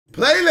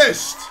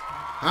Playlist.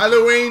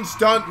 Halloween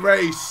stunt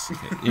race.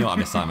 You know what, I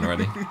missed Simon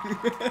already.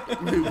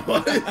 Wait,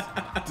 what?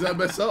 Did I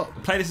mess up?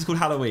 Playlist is called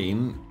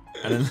Halloween,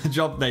 and then the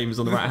job name is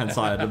on the right-hand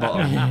side at the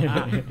bottom.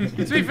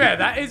 To be fair,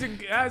 that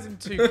isn't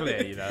too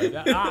clear, you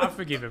know. I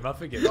forgive him. I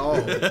forgive him.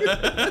 Oh.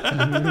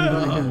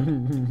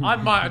 I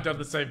might have done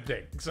the same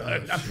thing, so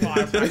that's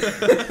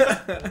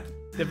why.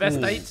 The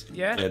best 8,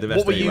 yeah? Yeah, the best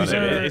What we're thing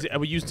about using, it. are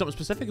we using something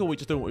specific or are we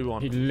just doing what we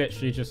want? He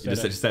literally just You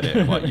said just said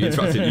it. What, you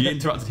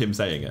interrupted him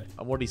saying it.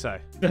 And what did he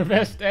say? the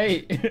best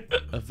 8.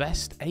 A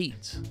vest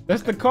 8.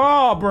 That's the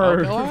car,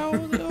 bro.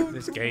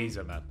 This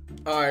geezer, man.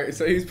 Alright,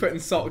 so he's putting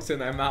socks in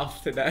their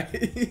mouth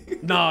today.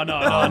 No,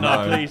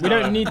 please. We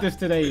don't need this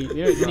today.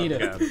 You don't need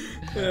it.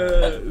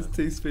 It's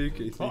too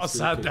spooky. What a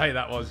sad day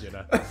that was, you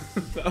know.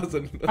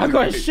 I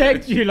got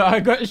shagged, you lot.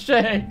 I got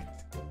shagged.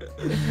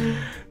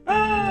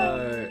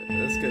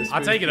 Let's get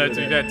I take it though, to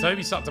be fair.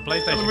 Toby sucked a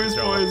PlayStation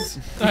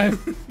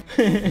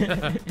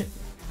controller.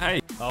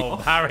 Hey. Oh,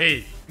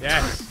 Harry.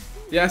 Yes.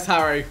 Yes,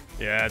 Harry.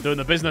 Yeah, doing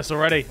the business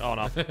already. Oh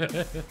no.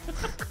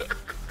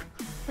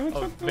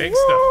 Oh, Victor.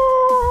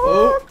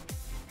 Oh.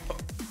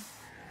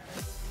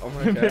 Oh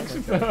my god.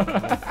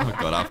 Oh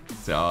god, I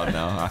have to hard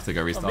now. I have to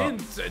go restart.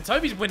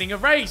 Toby's winning a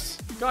race.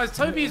 Guys,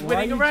 Toby is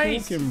winning a Why are you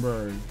race. talking,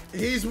 bro?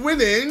 He's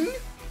winning.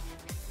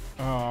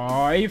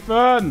 Oh,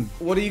 Ethan.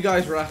 What do you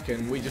guys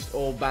reckon? We just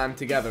all band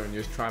together and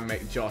just try and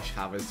make Josh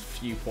have as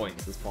few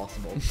points as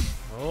possible.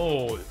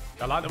 Oh,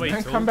 I like the way you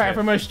Man, talk. come back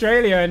from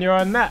Australia and you're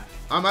on that.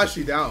 I'm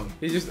actually down.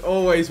 He just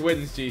always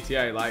wins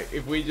GTA. Like,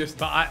 if we just...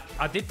 But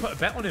I did put a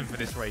bet on him for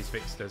this race,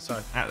 Victor,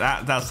 so...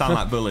 That does sound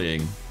like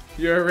bullying.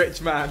 You're a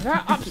rich man.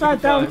 That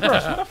upside down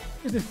cross. What the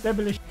f is this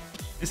devilish?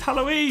 It's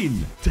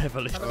Halloween.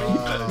 Devilish.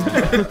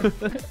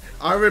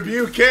 I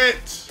rebuke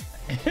it.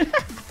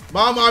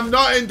 Mom, I'm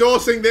not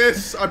endorsing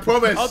this. I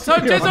promise. Oh,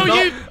 Tobjizzle,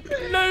 you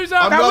loser!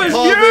 I'm That not was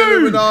part of the you.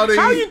 Illuminati.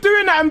 How are you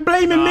doing that and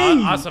blaming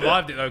me? I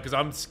survived it though because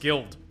I'm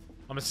skilled.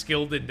 I'm a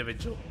skilled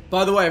individual.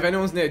 By the way, if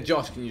anyone's near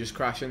Josh, can you just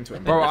crash into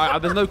him? Bro,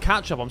 there's no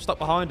catch up. I'm stuck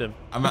behind him.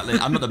 I'm at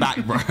the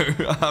back, bro.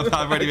 I've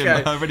already Okay.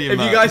 been. Already If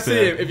you guys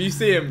see him, if you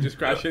see him, just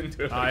crash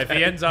into him. If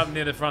he ends up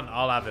near the front,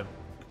 I'll have him.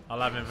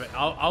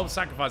 I'll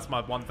sacrifice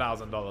my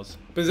 $1,000.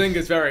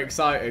 Behzinga's very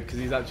excited because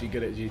he's actually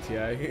good at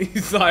GTA.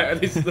 He's like,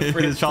 this is the His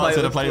first chance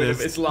to play win this.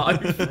 of his life.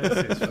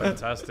 This is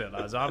fantastic,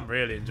 lads. I'm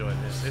really enjoying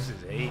this. This is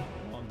heat.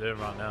 What I'm doing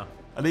right now.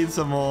 I need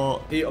some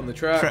more Heat on the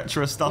track.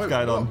 treacherous stuff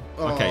going on.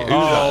 oh. Okay, who's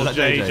Oh, that?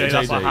 Is that JJ,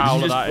 that's a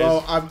howler that is.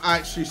 Bro, I'm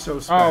actually so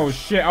special. Oh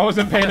shit, I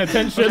wasn't paying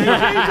attention.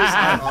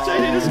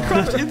 JJ just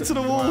crashed into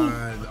the wall.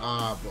 Man.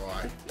 Bro,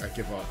 I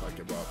give up. I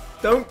give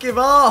up. Don't give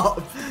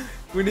up.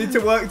 We need to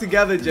work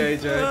together,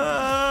 JJ.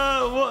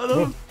 What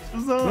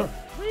was that?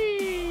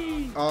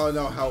 Oh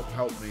no,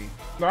 help me.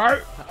 No.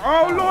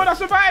 Oh lord, I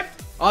survived.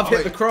 I've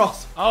hit the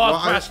cross. Oh, I've Well,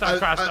 crashed. I've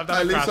crashed. I've done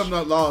At a least crash. I'm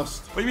not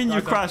lost. What do you mean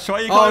you crashed? Why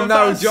are you Oh going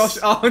no, first? Josh!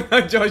 Oh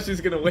no, Josh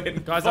is gonna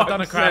win. Guys, I've done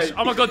a Fuck's crash. sake.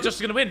 Oh my god, Josh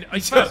is gonna win.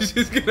 He's Josh first.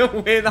 is gonna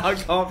win. I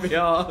can't be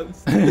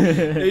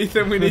arsed.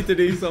 Ethan, we need to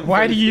do something.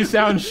 Why do you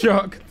sound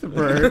shocked,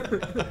 bro?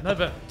 No,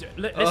 but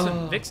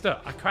listen, Victor,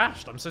 I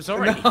crashed. I'm so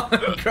sorry. I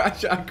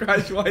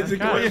crashed. Why is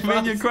it What do going you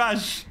mean you fast?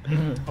 crash?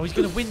 Oh, he's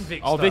gonna win,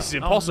 Victor. Oh, this is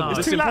impossible. no.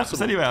 This Two is laps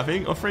impossible. anyway, I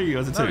think, or three. Or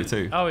was it two?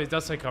 Two. Oh, it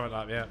does say current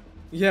lap, yeah.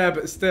 Yeah,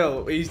 but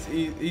still, he's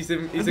in There's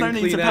clean no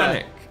need to air.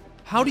 panic.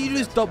 How do you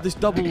do this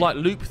double like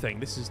loop thing?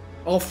 This is.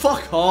 Oh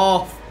fuck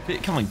off!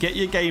 Come on, get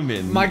your game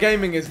in. My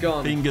gaming is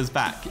gone. Fingers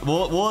back.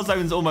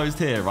 Warzone's almost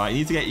here, right? You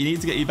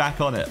need to get you back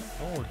on it.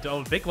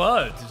 Oh, big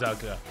words,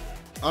 Zerkaa.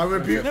 I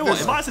rebuke You know what?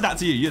 this. If I said that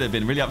to you, you'd have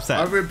been really I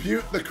upset.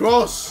 rebuke the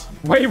cross.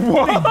 Wait,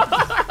 what?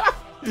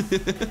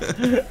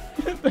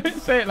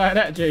 Don't say it like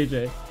that,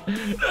 JJ.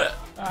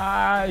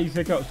 These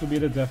hiccups will be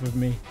the death of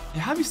me.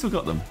 Yeah, have you still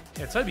got them?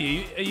 Yeah,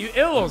 Toby, are you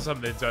ill or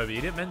something, Toby?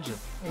 You didn't mention.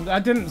 I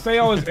didn't say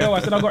I was ill. I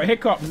said I got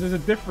hiccups. There's a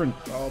difference.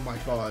 Oh my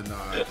god, no,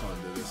 I can't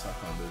do this. I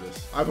can't do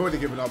this. I've already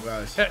given up,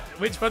 guys.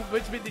 Which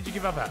bit did you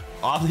give up at?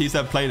 After he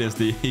said playlist,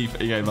 he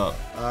gave up.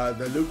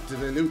 The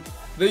loop.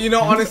 You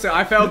know, honestly,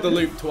 I failed the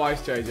loop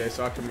twice, JJ,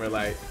 so I can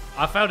relate.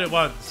 I failed it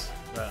once.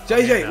 but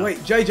JJ, I'm wait,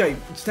 JJ,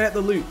 stay at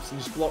the loops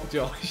and just block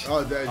Josh.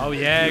 Oh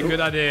yeah, good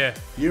idea.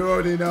 You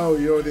already know,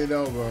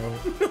 bro.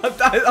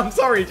 I'm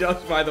sorry,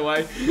 Josh, by the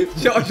way.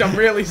 Josh, I'm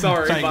really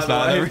sorry, Thanks, by the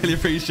man. I way. really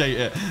appreciate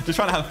it. Just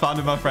trying to have fun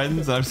with my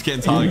friends, and I'm just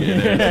getting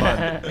targeted here.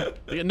 It's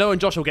fine. No one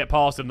Josh will get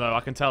past him though. I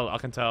can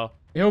tell.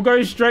 He'll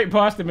go straight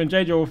past him and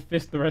JJ will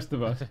fist the rest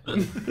of us.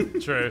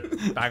 True.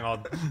 Bang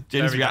on.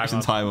 James' Very reaction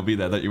bang on. time will be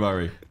there. Don't you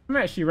worry. I'm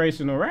actually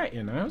racing all right,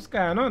 you know. What's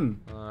going on?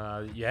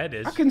 Yeah, it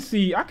is. I can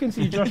see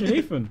Josh and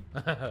Ethan.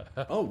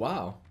 Oh,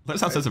 wow. Don't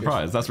sound so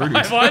surprised. That's rude.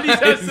 Why did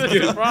you sound so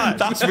surprised?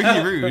 That's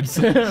really rude.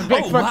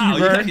 Big Oh fuck wow, you, you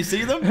bro. can actually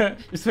see them?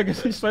 He's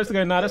supposed to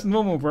go, nah, that's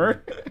normal, bro.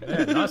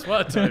 Yeah, nice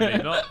word, Toby.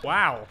 Not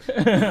wow.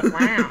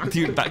 Do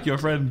you back your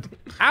friend?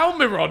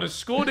 Almiron has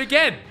scored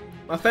again.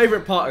 My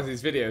favourite part of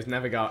these videos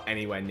never go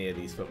anywhere near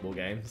these football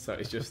games, so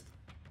it's just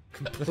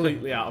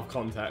completely out of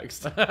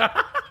context.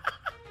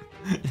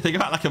 You think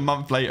about like a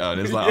month later, and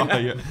it's like,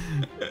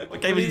 oh,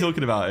 what game is he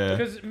talking about here?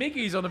 Because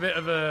Miggy's on a bit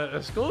of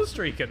a score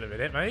streak at the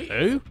minute, mate.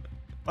 Who?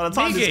 By the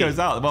time this Miggy. goes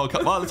out, the World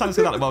Cup. By the time this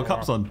goes out, the World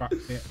Cup's on.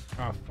 Fucked it.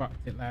 Oh,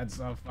 fucked it,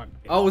 lads. Oh, fucked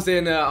it. I was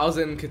in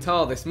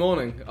Qatar this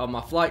morning on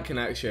my flight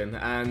connection,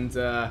 and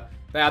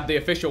they had the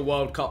official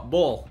World Cup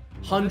ball.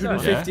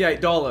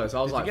 $158.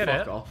 I was like, you get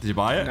fuck it? off. Did you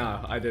buy it?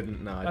 No, I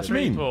didn't. No, I That's didn't.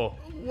 really mean? poor.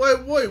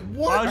 Wait,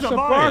 what? How'd That's you a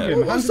buy bargain.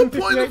 it? What's the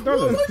point of $158.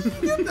 why did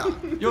you get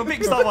that? You're a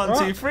big star 1,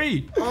 2,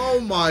 3. Oh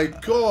my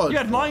god. You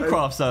had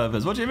Minecraft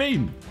servers. What do you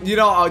mean? You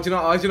know, I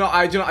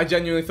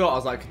genuinely thought, I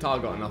was like,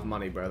 Qatar got enough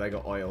money, bro. They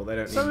got oil. They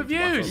don't need So have you.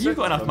 much of You've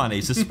got enough them.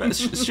 money, so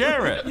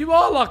share it. You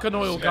are like an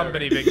oil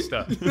company,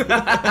 Victor.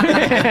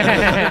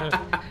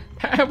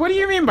 What do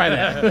you mean by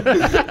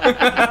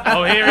that?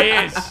 Oh, here he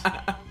is.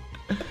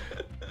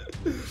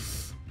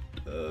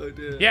 Oh,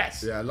 dear.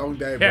 Yes. Yeah, long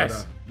day, Yes.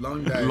 brother.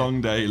 Long day.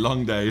 Long day,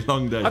 long day,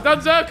 long day. I've done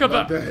Zerkaa,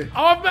 Long day.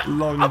 but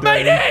I've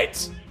made day.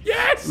 it.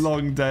 Yes.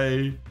 Long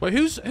day. Wait,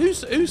 who's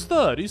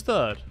third? Who's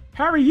third?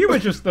 Harry, you were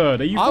just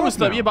third. Are you I fourth was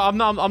third. now? Yeah, but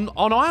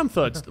I am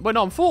third. Wait,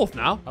 no, I'm fourth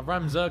now. I've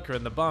rammed Zerkaa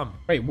in the bum.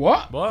 Wait,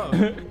 what? What?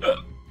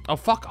 Oh,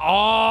 fuck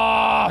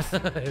off.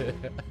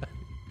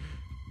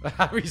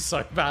 Harry's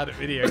so bad at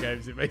video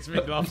games. It makes me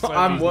laugh so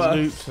I'm much. worse.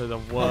 Loops are the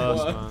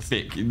worst, man.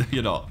 Vic,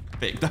 you're not.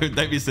 Vic, don't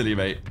be silly,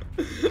 mate.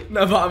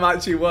 No, but I'm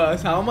actually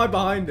worse. How am I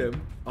behind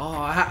him? Oh,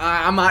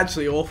 I'm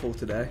actually awful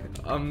today.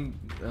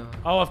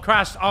 Oh, I've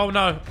crashed. Oh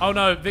no. Oh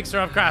no, Victor,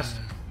 I've crashed.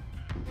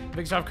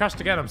 Victor, I've crashed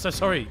again. I'm so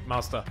sorry,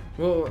 Master.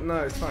 Well, no,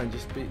 it's fine.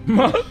 Just beat.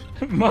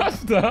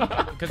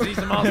 Master. Because he's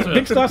the master.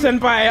 Big Star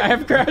Senpai, I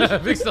have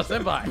crashed. Victor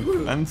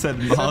Senpai. And said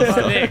Nick,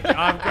 master.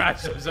 I've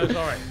crashed. I'm so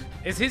sorry.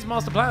 It's his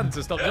master plan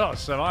to stop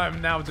Josh, so I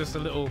am now just a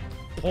little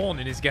pawn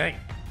in his game.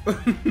 I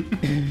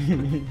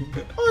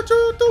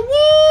took the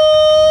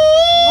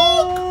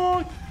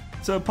walk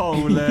To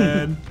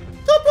Poland.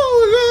 to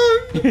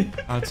Poland.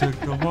 I took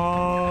the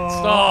walk.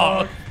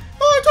 Stop.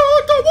 I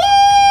took the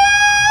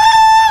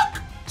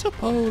walk. To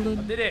Poland.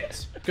 I did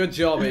it. Good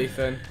job,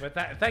 Ethan. But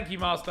thank you,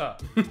 Master.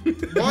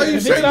 Why are you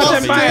saying Star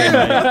nothing to him?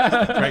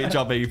 Senpai. Great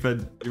job,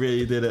 Ethan. You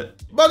really did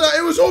it. Brother,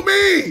 it was all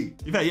me.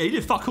 Yeah, you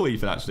did fuck all,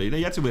 Ethan, actually. No,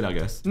 you had to win, I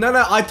guess. No,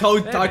 I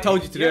told you to Yeah, do it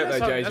though,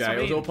 that's what JJ. I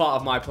It was mean. all part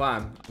of my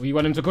plan. You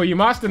want him to call you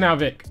Master now,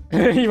 Vic?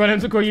 You want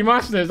him to call you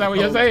Master? Is that what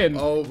you're saying?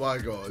 Oh my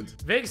god.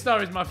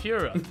 Vicstar is my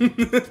Führer.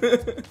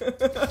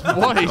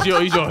 What? He's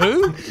your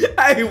who?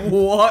 Hey,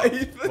 what?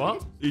 Ethan?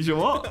 What? He's your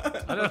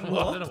what? I don't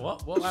know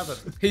what. What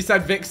happened? He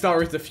said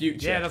Vicstar is the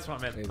future. Yeah, that's what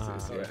I meant.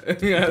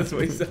 Yeah, that's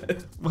what he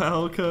said.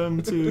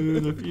 Welcome to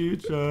the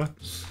future.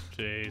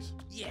 Jeez.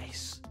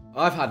 Yes.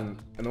 I've had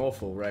an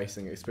awful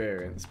racing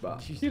experience,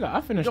 but You see that? I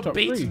finished You're top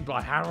beaten 3.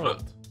 by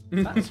Harold.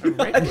 That's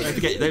horrendous.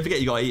 Don't forget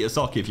you gotta eat a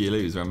sock if you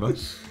lose, remember?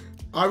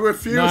 I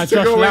refuse Nah, to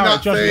Josh, go in allow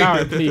that it. Josh, thing. allow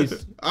it,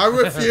 please. I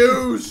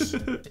refuse.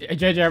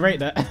 JJ, I rate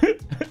that.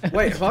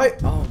 wait, if I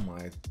oh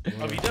my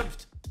Oh, you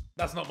don't.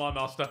 That's not my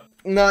master.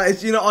 no,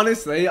 it's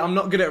honestly, I'm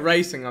not good at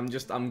racing. I'm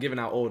giving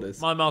out orders.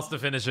 My master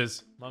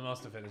finishes. My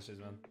master finishes,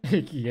 man.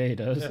 Yeah, he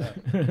does.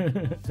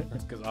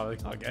 Because I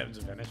get him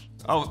to finish.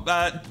 Oh,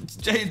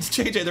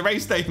 JJ, the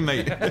race name,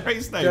 mate. The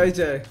race name.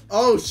 JJ,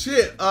 Oh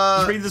shit.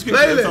 read the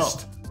description at the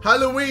Playlist.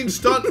 Halloween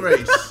stunt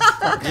race.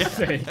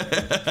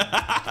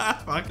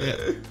 Fuck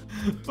it.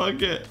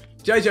 Fuck it.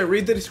 JJ,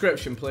 read the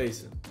description,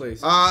 please.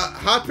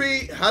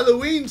 Happy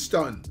Halloween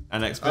stunt.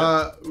 And next bit.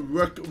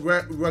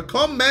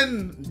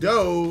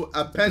 Recommendo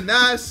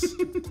apenas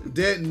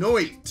de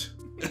noite.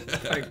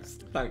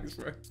 Thanks,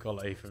 bro.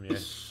 Quality from you.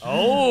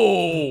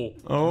 Oh!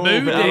 Oh,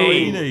 Moody.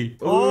 Halloweeny.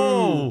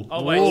 Oh.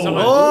 Oh, wait,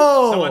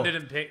 Whoa. someone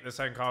didn't pick the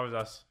same car as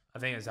us. I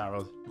think it's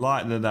Harold.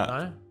 Lighter than that.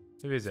 No?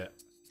 Who is it?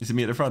 You see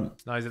me at the front.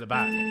 No, he's at the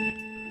back.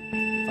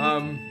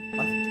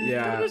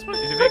 Yeah. Is it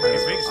Victor?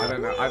 It's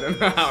Victor. I don't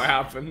know how it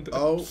happened.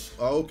 Oh,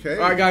 okay.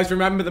 All right, guys,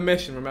 remember the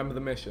mission.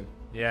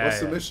 Yeah. What's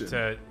the yeah. mission?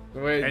 To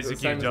Wait, Execute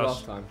same as Josh.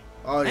 last time.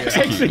 Oh yeah.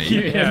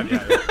 Execute yeah, him.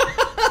 yeah.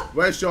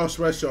 Where's Josh?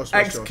 Where's Josh?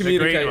 Ex- The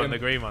Communicate green one, him. the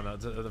green one at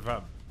the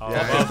front. Oh,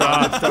 Yeah, well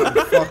done.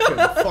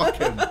 fuck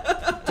him,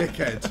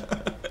 dickhead.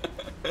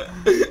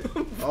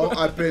 Oh,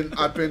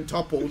 I've been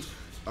toppled.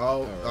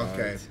 Oh,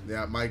 okay.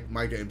 Yeah,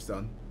 my game's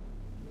done.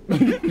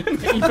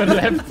 Ethan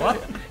left.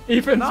 What?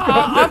 Ethan's No,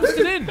 gone. I'm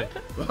still in.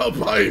 Well,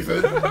 bye,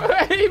 Ethan.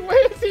 Hey,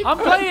 where's he? I'm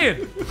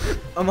playing.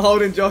 I'm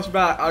holding Josh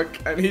back,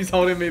 and he's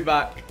holding me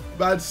back.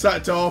 Man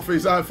sat off.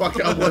 He's like, fuck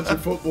it, I'm watching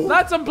football.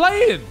 Lads, I'm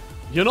playing.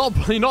 You're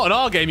not in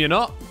our game. You're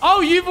not.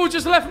 Oh, you've all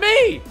just left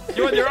me.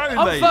 You're on your own,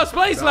 I'm mate. first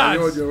place, Nah,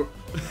 you're on lads. your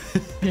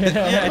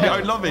Yeah, in your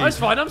own lobby. That's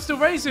fine. I'm still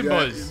racing,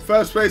 boys.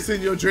 first place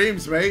in your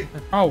dreams, mate.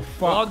 Oh,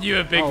 fuck. Aren't you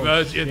a big Oh,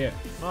 virgin? shit.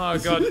 Oh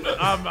god,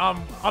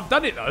 I've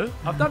done it though.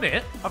 I've done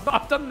it. I've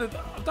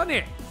done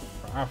it.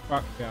 I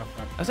fucked it.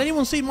 Has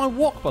anyone seen my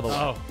walk, by the way?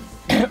 Oh,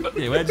 Yeah,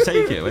 where'd you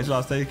take it? Where'd you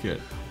last take it?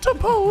 To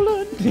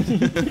Poland.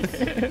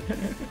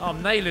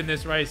 I'm nailing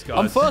this race, guys.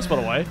 I'm first, by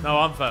the way. No,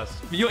 I'm first.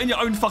 You're in your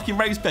own fucking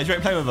race bed. You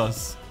don't play with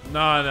us.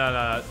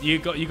 No. You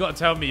got to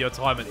tell me your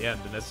time at the end,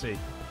 and let's see.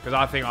 Because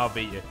I think I'll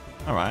beat you.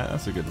 All right,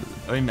 that's a good.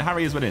 I mean,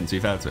 Harry is winning. To be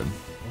fair to him.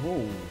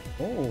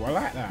 Oh, I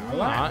like that. I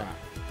like Alright.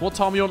 What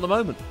time are you on at the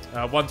moment?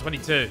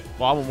 122.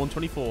 Well, I'm on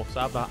 124, so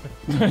have that.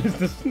 that. It's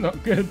just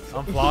not good.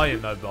 I'm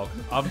flying though, Bob.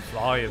 I'm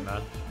flying,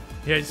 man.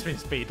 Yeah, it's been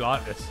speed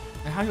like this.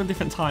 How are you on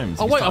different times?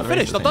 Oh We wait, started I the race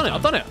finished. at I've the done it. same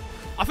I've time. done it.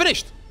 I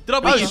finished. Did I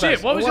beat Oh you?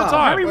 shit! What was your Wow.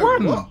 time? Harry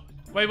won. What?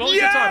 Wait, what was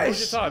your time? What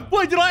was your time?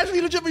 Wait, did I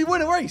actually legitimately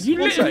win a race? You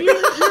One sec.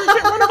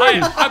 legit won a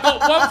race. I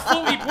got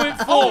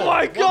 140.4. Oh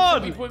my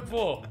God.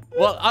 140.4.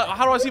 Well,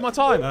 how do I see my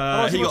time?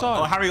 How do I see my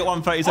time? Harry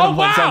got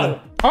 137.7.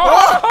 Oh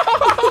wow!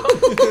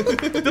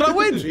 Did I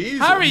win? Jesus.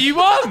 Harry, you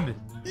won!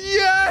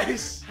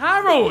 Yes!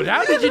 Harold,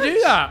 how did you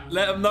do that?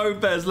 Let him know,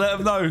 Bez. Let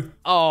him know.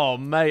 Oh,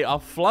 mate,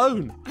 I've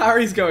flown.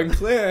 Harry's going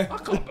clear. I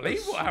can't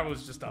believe what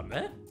Harold's just done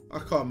there. I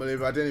can't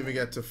believe I didn't even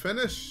get to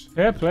finish.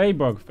 Fair play,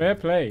 Bog. Fair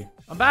play.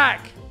 I'm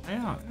back.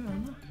 Yeah.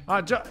 All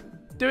right, do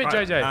it,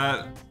 Right, JJ.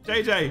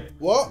 JJ.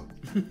 What?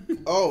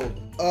 Oh,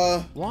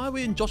 Why are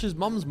we in Josh's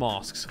mum's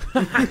masks?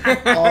 Right.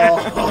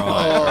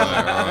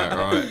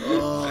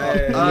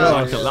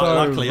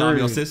 Luckily, I'm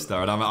your sister,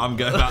 and I'm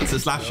going back to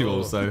slash you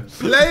all. So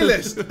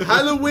playlist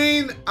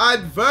Halloween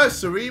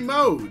adversary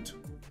mode.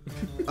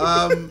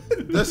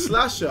 The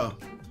slasher,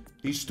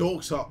 he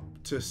stalks up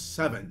to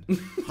 7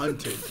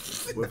 hunted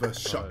with a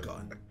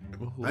shotgun,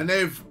 and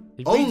they've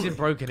He reads only in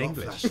broken got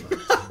English.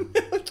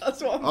 flashlights.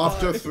 That's what I'm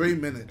After 3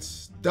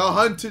 minutes, the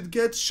hunted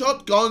gets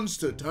shotguns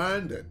to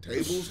turn their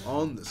tables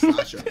on the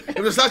slasher. If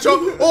the slasher,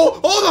 all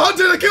the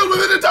hunted are killed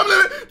within the time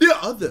limit, the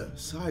other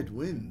side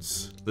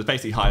wins. there's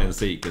basically hide and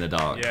seek in the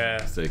dark. Yeah.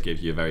 To give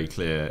you a very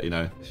clear,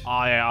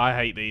 I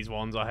hate these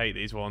ones. I hate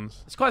these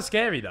ones. It's quite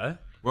scary though.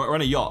 We're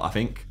on a yacht, I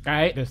think. I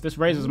hate this. This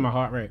raises my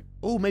heart rate.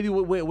 Oh, maybe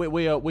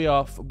we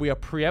are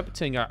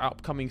preempting our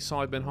upcoming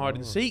Sidemen hide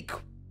and seek.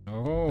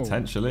 Oh.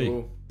 Potentially.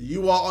 Ooh.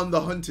 You are on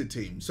the hunted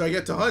team, so I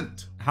get to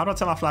hunt. How do I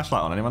turn my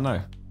flashlight on? Anyone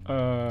know?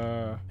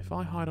 If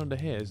I hide under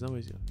here, there's no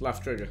easy.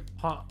 Left trigger.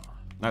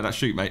 No, that's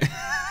shoot, mate.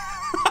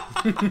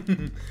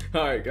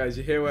 Alright, guys,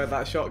 you hear where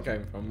that shot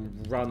came from?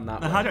 Run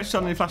that way. How do you actually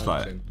turn on your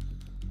flashlight?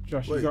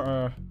 Josh, Wait. you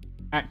gotta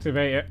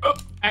activate it.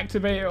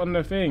 Activate it on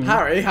the thing.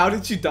 Harry, how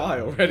did you die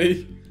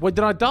already? Wait,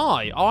 did I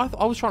die? Oh,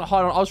 I was trying to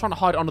hide. I was trying to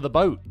hide under the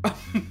boat.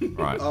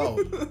 Right. Oh,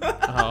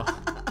 Oh.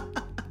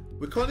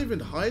 we can't even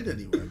hide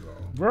anywhere, bro.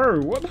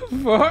 Bro, what the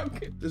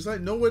fuck? There's like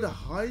nowhere to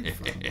hide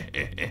from.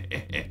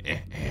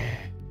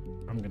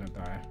 I'm gonna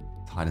die.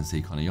 Hide and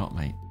seek on a yacht,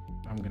 mate.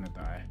 I'm gonna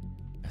die.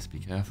 Let's be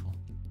careful.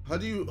 How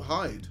do you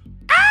hide?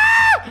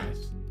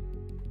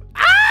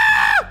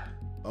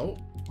 Oh,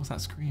 What's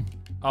that scream?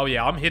 Oh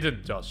yeah, I'm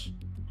hidden, Josh.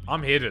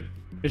 I'm hidden.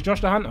 Is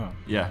Josh the hunter?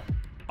 Yeah.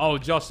 Oh,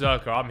 Josh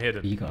Zerkaa, I'm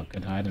hidden. You got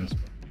good hiding spot.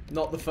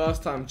 Not the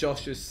first time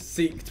Josh has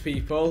seeked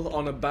people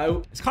on a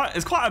boat. It's quite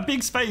a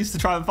big space to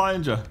try and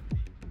find you.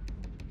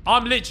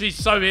 I'm literally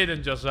so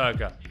hidden, Josh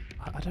Zerkaa.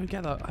 I don't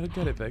get that. I don't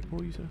get it, Vic.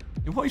 What are you saying?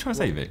 What are you trying to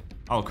say, Vic?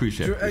 Oh, cruise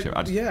ship. Cruise ship.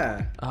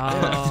 Yeah.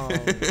 Oh.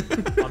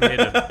 I'm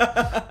hidden.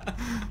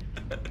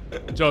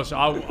 Josh,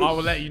 I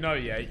will let you know,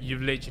 yeah,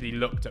 you've literally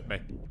looked at me.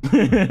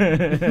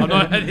 I'm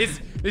not, this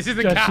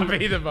isn't Josh, cap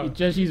either, man.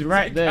 Josh, he's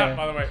right Cap, there.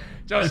 by the way.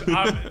 Josh,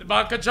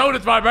 my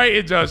controller's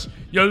vibrating, Josh.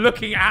 You're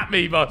looking at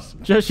me, boss.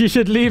 Josh, you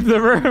should leave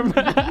the room.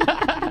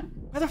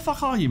 Where the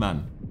fuck are you,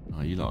 man?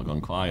 Oh, you lot have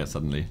gone quiet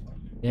suddenly.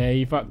 Yeah,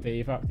 he fucked it.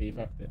 He fucked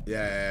it.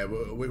 yeah,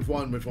 we've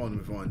won.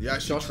 Yeah,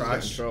 Josh is getting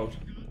trash. trolled.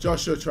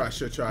 Josh, you're trash.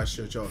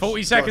 Josh.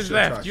 40 seconds Josh, you're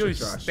left. trash, You you're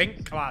trash.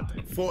 stink clad.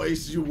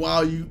 40.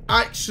 Wow, you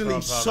actually Oh,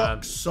 suck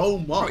man. so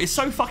Bro, much. it's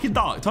so fucking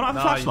dark. Don't I have a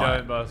No, you flashlight?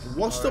 don't, boss.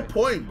 What's the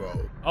point, bro?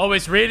 Oh,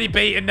 it's really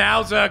beating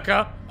now,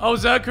 Zerkaa. Oh,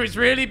 Zerkaa, it's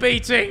really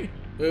beating.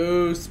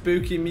 Ooh,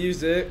 spooky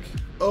music.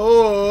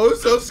 Oh,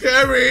 so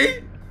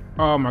scary.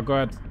 Oh my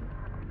god.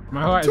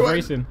 My heart is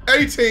racing.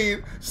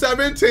 18,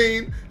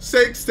 17,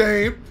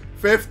 16,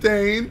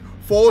 15,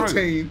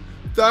 14,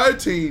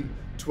 13,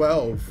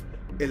 12,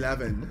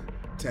 11,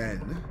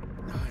 10,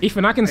 9,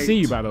 Ethan, I can see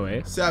 8, you, by the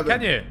way. 7,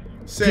 Can you?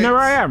 6, Do you know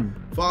where I am?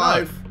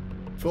 5,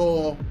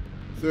 4,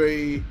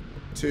 3,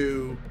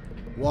 2,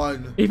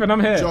 1. Ethan, I'm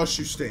here. Josh,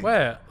 you stink.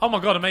 Where? Oh my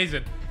god,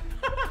 amazing.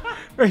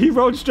 He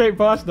rolled straight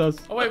past us.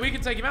 Oh wait, we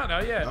can take him out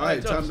now, yeah. All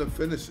right, Josh. time to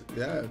finish it.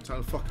 Yeah,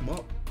 time to fuck him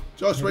up.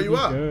 Josh, where you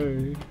at?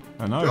 Go.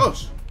 I know.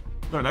 Josh,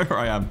 I don't know where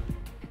I am.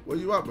 where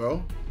you at,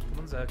 bro? Come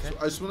on,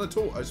 Zerkaa. I just want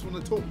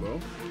to talk. Bro.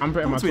 I'm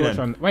putting my Talk to me torch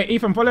then. on. Wait,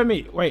 Ethan, follow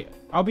me. Wait,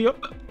 I'll be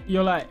up.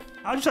 You're like,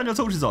 How do you turn your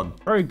torches on?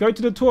 bro, go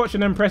to the torch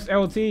and then press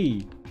LT.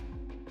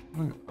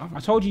 I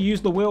told you use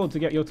the wheel to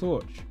get your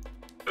torch.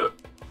 Oh,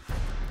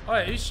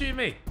 wait, who's shooting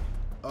me?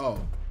 Oh.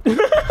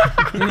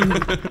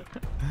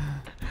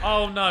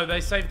 Oh no,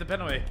 they saved the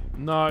penalty.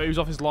 No, he was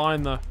off his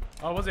line though.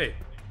 Oh, was he?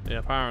 Yeah,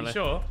 apparently. You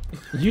sure?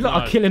 You lot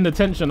No. are killing the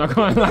tension, I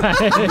can't lie.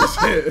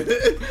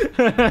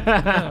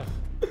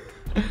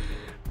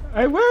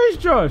 Hey, where is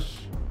Josh?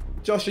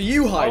 Josh, are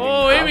you hiding?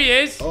 Oh, now? here he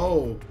is.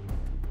 Oh.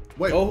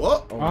 Wait, Oh.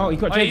 what? Oh, he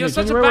got Hey, you're changed.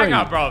 such a Where are you?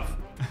 banger, bruv.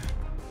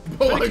 Oh,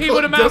 Put I the keyboard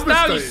got and mouse down, you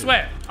devastated.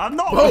 sweat. I'm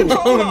not. Oh, a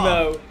controller.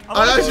 no. I'm I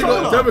not a actually got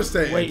controller.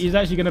 devastated. Wait, he's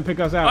actually gonna pick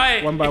us out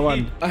Wait, one by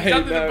one. He's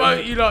under the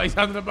boat, you lot. He's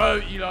under the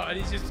boat, you lot.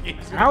 And he's just...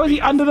 How is he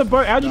under the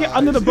boat? How'd you get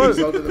under the boat?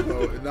 He's under the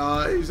boat.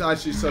 Nah, he's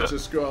actually such a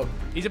scrub.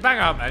 He's a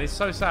banger, man. He's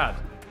so sad.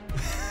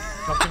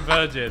 Fucking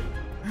virgin.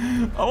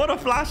 I want a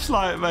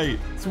flashlight, mate.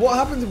 So what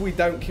happens if we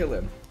don't kill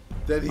him?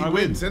 Then he I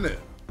wins, innit?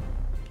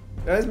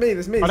 There's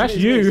me. Oh, that's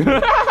you.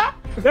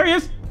 There he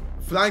is.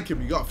 Flank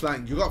him. You got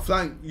flank. You got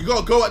flank. You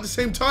got to go at the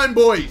same time,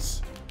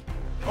 boys.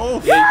 Oh,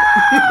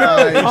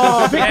 Nice.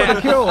 Oh, Vic got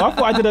the kill. I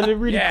thought I did a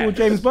really cool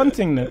James Bond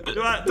thing then.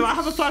 do I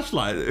have a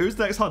flashlight? Who's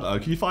the next hunter?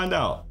 Can you find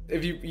out?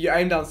 If you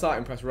aim down sight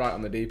and press right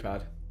on the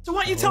D-pad. So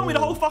why don't you tell me the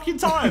whole fucking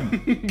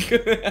time?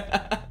 Get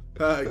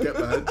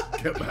mad.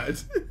 Get mad.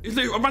 It's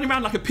like I'm running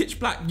around like a pitch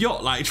black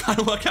yacht, like trying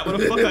to work out where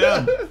the fuck I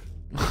am.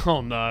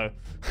 Oh no.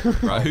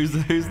 Right, who's the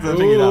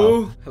thingy now?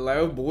 Ooh,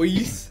 hello,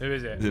 boys. Who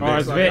is it? Is it Oh,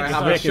 it's Vic? Vic. I It's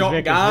have a Vic. It's Vic.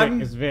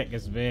 shotgun. It's Vic.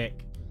 It's Vic.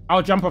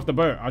 I'll jump off the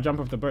boat. I'll jump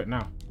off the boat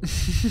now.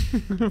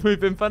 We've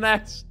been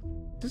finessed.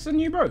 This is a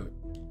new boat.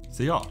 It's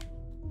a yacht.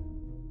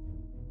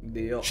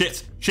 Deal.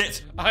 Shit.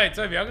 Hey,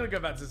 Toby, I'm gonna go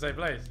back to the same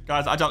place.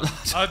 Guys, I jumped.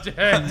 Oh,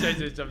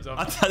 JJ jumped I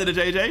off. turned to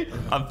JJ.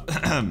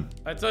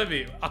 Hey,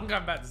 Toby, I'm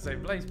going back to the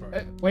same place, bro.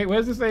 Wait,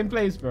 where's the same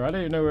place, bro? I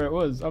don't even know where it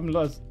was. I'm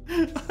lost.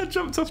 I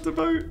jumped off the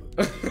boat.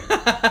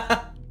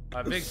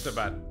 Right, Victor,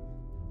 man.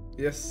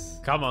 Yes.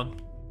 Come on.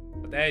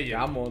 There you go.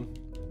 Come on.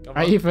 Come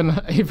Hey, on. Ethan.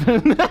 Are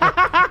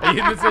you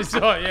in the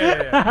same shot?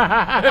 Yeah.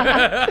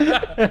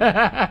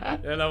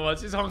 You know what?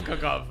 This honker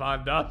can't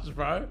find us,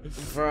 bro.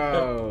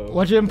 Bro.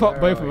 Watch him pop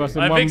both of us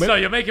in I one think so.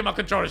 whip. You're making my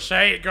controller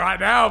shake right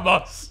now,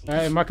 boss.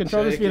 Hey, my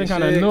controller's Shaky, feeling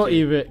kind of shaky.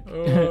 naughty, Vic.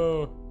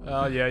 Oh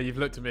yeah, you've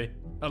looked at me.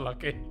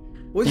 Unlucky.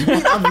 What do you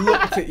mean I've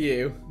looked at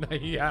you? No,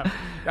 you have.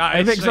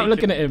 Hey, Vic, stop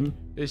looking at him.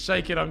 It's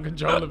shaking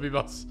uncontrollably,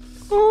 boss.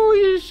 Oh,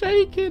 you're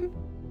shaking.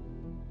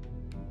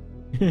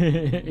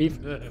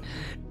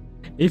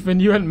 Ethan,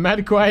 you went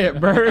mad quiet,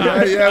 bro.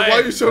 Yeah, why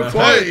are you so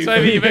quiet?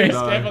 Toby, you made me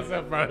No. scare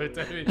myself, bro.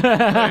 Toby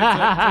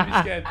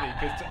scared me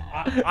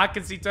because I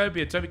can see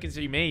Toby and Toby can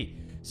see me.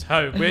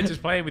 So we're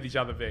just playing with each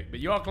other, Vic. But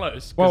you are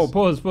close. Whoa,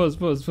 'cause-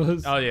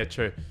 pause. Oh yeah,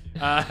 true.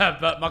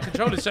 But my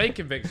controller's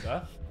shaking,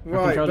 Victor.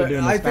 Right, Controller but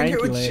doing I the think it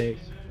stanky would, leg.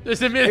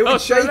 Just a it minute.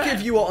 would shake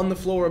if you were on the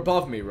floor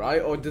above me,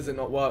 right? Or does it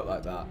not work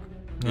like that?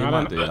 You I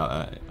might don't- do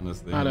that,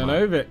 honestly. I don't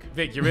know, Vic.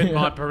 Vic, you're in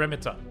my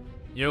perimeter.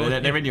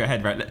 They're in your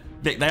head, right?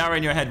 Vic, they are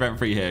in your head rent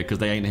free here because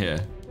they ain't here.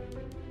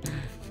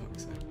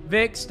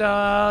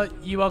 Victor,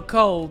 you are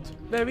cold.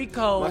 Very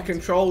cold. My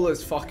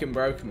controller's fucking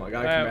broken. My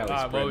guy can barely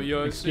sprint. well,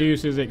 you're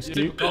Excuses, super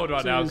excuse. cold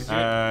right now. 'cause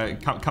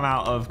Come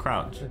out of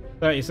crouch.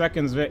 30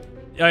 seconds, Vic.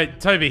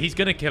 Toby, he's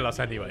gonna kill us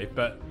anyway.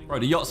 But Bro,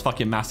 the yacht's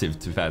fucking massive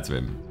to be fair to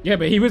him. Yeah,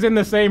 but he was in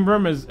the same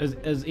room as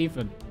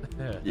Ethan.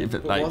 Yeah,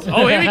 but like, was it?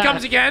 oh, here he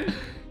comes again.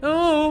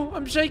 Oh,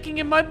 I'm shaking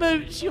in my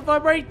boots. You're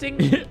vibrating.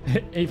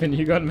 Ethan,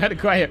 you got mad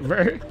quiet,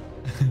 bro.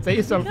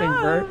 Say something,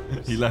 bro.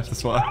 he left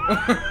as well.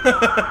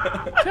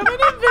 Coming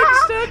in,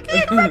 Victor.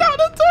 He ran out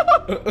the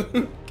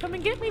door. Come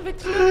and get me,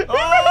 Victor. He ran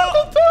out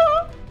the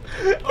door.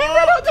 He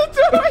ran out the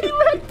door. He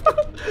ran.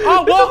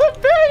 Oh, what?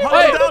 Hold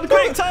Wait. down,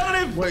 quick, turn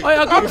him! Wait,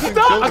 I got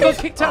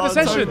kicked out of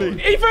the Oh, session.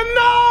 Toby. Ethan,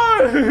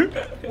 no!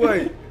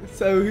 Wait,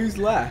 so who's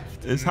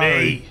left? It's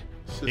Harry.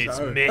 It's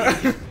Harry. me.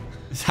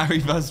 It's Harry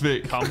vs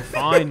Vic. Come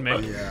find me.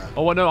 Yeah.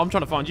 Oh, well, no, I'm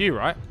trying to find you,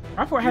 right?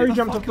 I thought Harry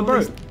jumped off the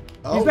fuck boat.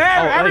 Oh. He's there.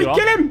 Harry, there you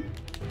kill are. him.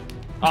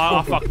 Oh,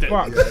 I fucked it.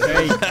 Fuck's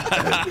sake.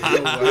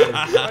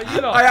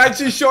 No way. I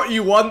actually shot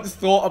you once,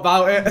 thought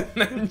about it,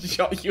 and then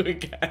shot you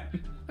again.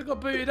 I got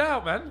booted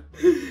out, man.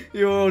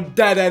 You're all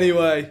dead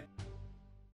anyway.